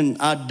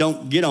 And I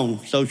don't get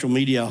on social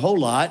media a whole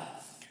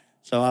lot.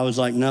 So I was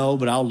like, no,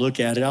 but I'll look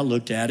at it. I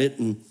looked at it.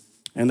 And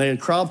they had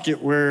cropped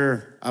it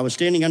where I was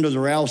standing under the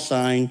Rouse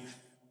sign,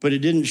 but it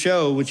didn't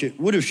show, which it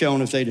would have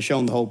shown if they'd have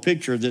shown the whole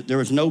picture, that there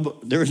was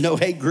no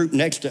hate group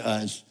next to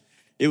us.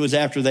 It was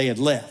after they had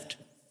left.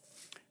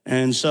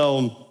 And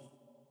so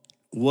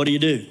what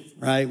do,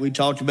 right? We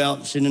talked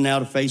about sending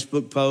out a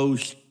Facebook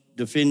post,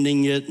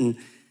 defending it, and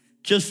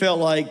just felt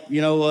like,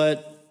 you know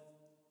what,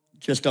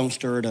 just don't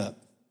stir it up.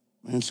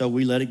 And so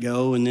we let it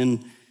go. And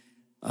then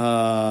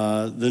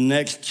the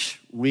next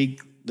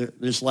week,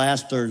 this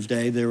last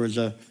Thursday, there was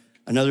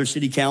another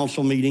city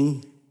council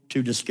meeting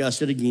to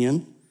discuss it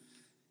again.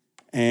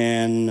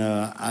 And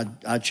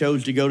I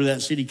chose to go to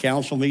that city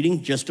council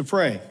meeting just to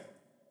pray.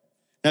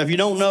 Now, if you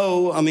don't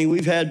know, I mean,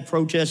 we've had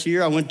protests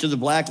here. I went to the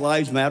Black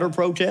Lives Matter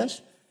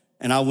protest,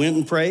 and I went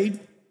and prayed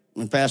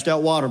and passed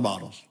out water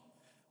bottles.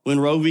 When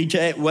Roe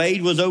v.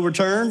 Wade was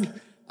overturned,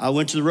 I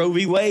went to the Roe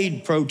v.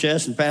 Wade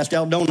protest and passed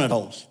out donut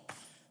holes.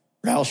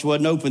 Rouse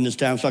wasn't open this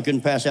time, so I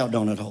couldn't pass out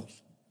donut holes.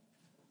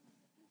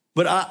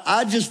 But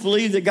I just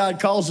believe that God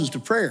calls us to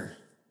prayer.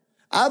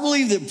 I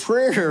believe that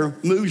prayer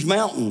moves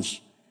mountains.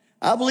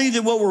 I believe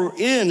that what we're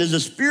in is a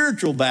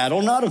spiritual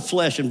battle, not a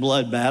flesh and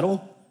blood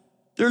battle.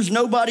 There's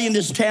nobody in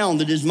this town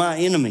that is my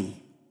enemy.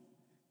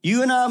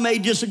 You and I may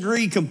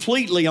disagree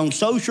completely on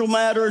social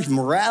matters,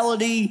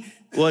 morality,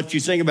 what you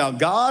think about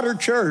God or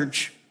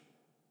church,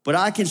 but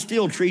I can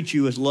still treat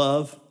you with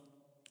love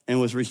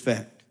and with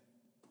respect.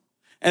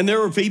 And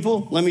there are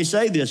people, let me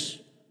say this,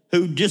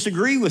 who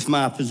disagree with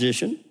my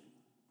position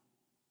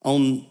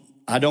on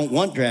I don't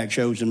want drag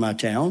shows in my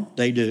town.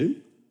 They do.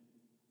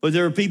 But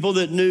there are people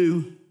that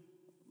knew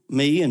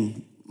me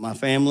and my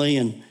family,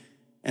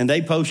 and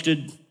they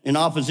posted in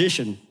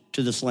opposition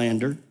to the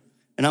slander,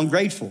 and I'm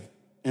grateful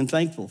and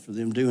thankful for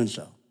them doing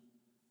so.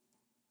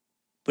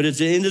 But at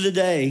the end of the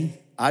day,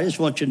 I just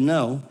want you to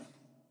know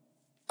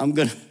I'm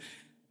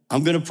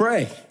gonna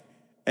pray.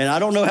 And I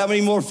don't know how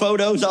many more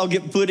photos I'll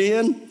get put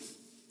in.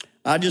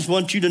 I just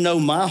want you to know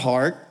my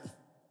heart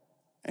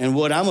and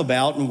what I'm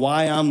about and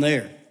why I'm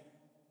there.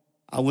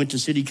 I went to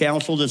city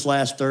council this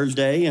last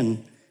Thursday,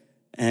 and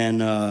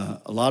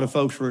a lot of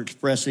folks were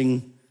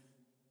expressing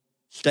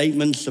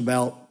statements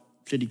about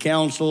city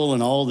council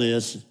and all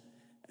this,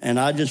 and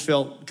I just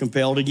felt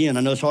compelled again.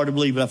 I know it's hard to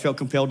believe, but I felt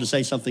compelled to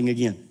say something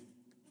again.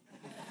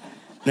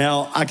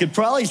 Now, I could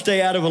probably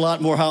stay out of a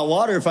lot more hot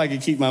water if I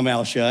could keep my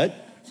mouth shut.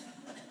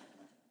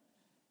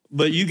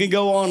 But you can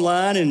go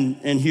online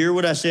and hear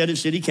what I said at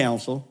city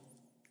council.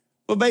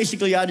 Well,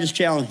 basically, I just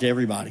challenged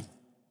everybody.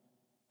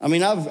 I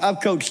mean,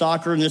 I've coached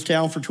soccer in this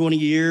town for 20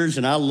 years,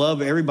 and I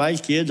love everybody's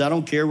kids. I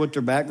don't care what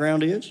their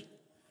background is.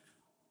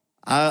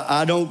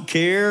 I don't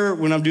care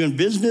when I'm doing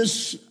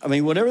business. I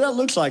mean, whatever that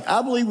looks like,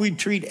 I believe we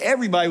treat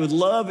everybody with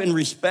love and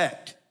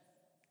respect.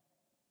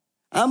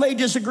 I may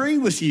disagree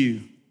with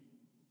you,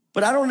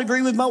 but I don't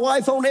agree with my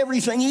wife on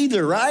everything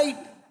either, right?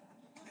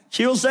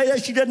 She'll say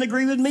that she doesn't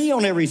agree with me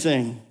on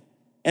everything.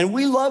 And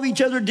we love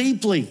each other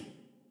deeply.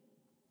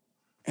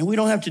 And we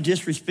don't have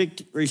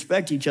to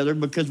respect each other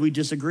because we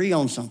disagree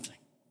on something.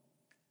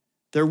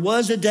 There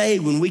was a day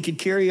when we could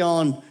carry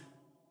on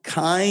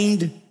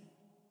kind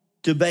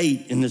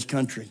debate in this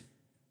country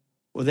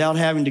without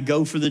having to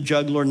go for the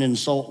jugular and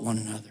insult one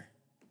another.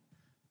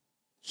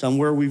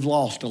 Somewhere we've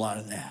lost a lot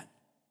of that.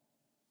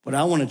 But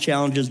I want to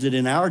challenge us that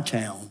in our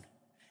town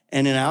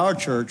and in our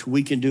church,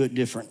 we can do it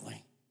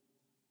differently.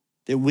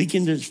 That we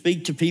can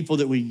speak to people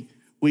that we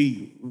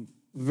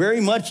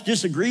very much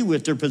disagree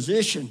with their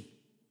position.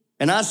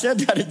 And I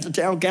said that at the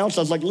town council.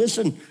 I was like,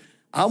 listen,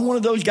 I'm one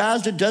of those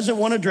guys that doesn't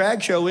want a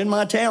drag show in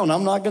my town.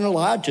 I'm not going to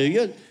lie to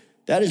you.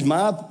 That is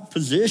my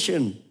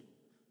position.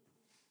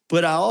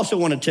 But I also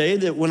want to tell you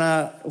that when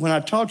I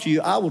talk to you,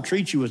 I will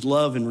treat you with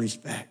love and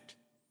respect,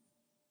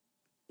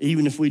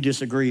 even if we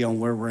disagree on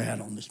where we're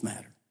at on this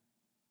matter.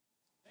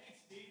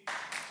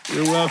 Thanks,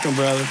 You're welcome,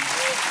 brother.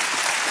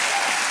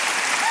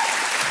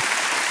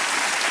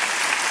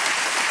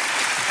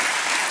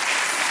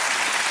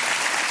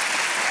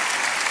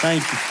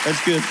 Thank you.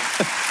 That's good.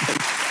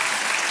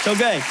 It's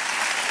okay.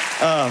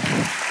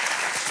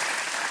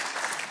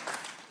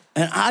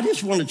 And I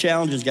just want to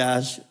challenge us,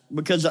 guys,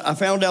 because I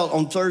found out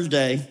on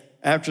Thursday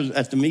at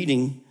the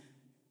meeting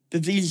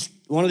that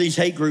one of these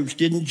hate groups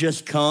didn't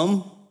just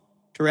come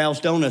to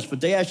Ralston us,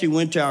 but they actually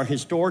went to our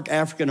historic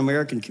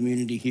African-American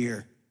community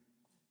here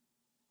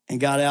and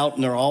got out,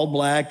 and they're all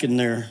black and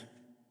they're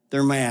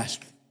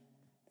masked.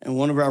 And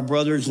one of our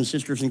brothers and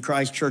sisters in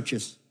Christ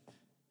churches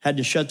had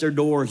to shut their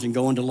doors and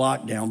go into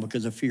lockdown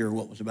because of fear of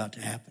what was about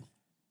to happen.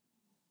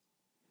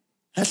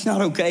 That's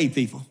not okay,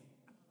 people.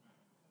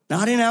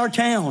 Not in our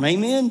town,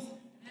 amen?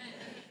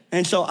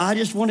 And so I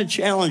just want to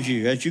challenge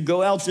you as you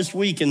go out this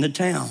week in the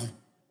town,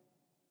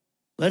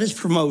 let us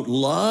promote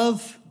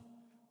love,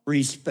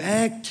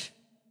 respect.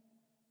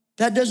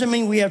 That doesn't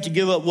mean we have to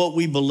give up what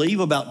we believe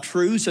about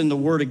truth and the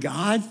Word of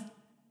God.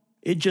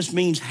 It just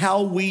means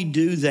how we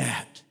do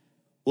that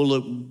will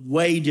look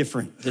way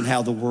different than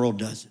how the world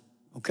does it,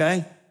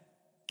 okay?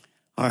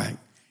 All right,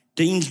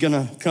 Dean's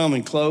gonna come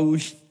and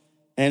close.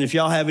 And if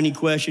y'all have any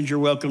questions, you're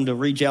welcome to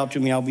reach out to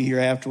me. I'll be here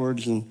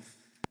afterwards. And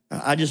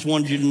I just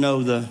wanted you to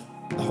know the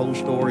whole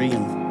story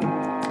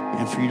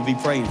and for you to be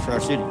praying for our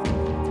city.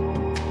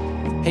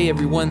 Hey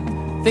everyone,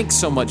 thanks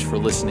so much for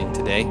listening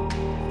today.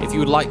 If you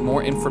would like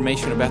more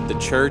information about the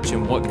church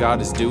and what God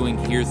is doing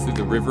here through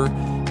the river,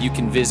 you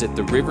can visit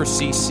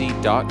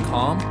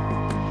therivercc.com,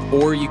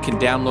 or you can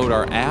download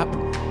our app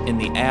in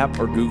the App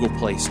or Google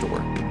Play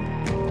Store.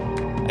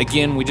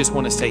 Again, we just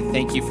want to say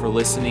thank you for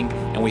listening,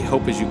 and we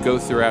hope as you go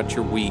throughout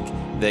your week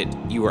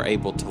that you are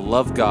able to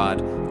love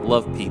God,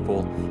 love people,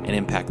 and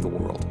impact the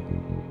world.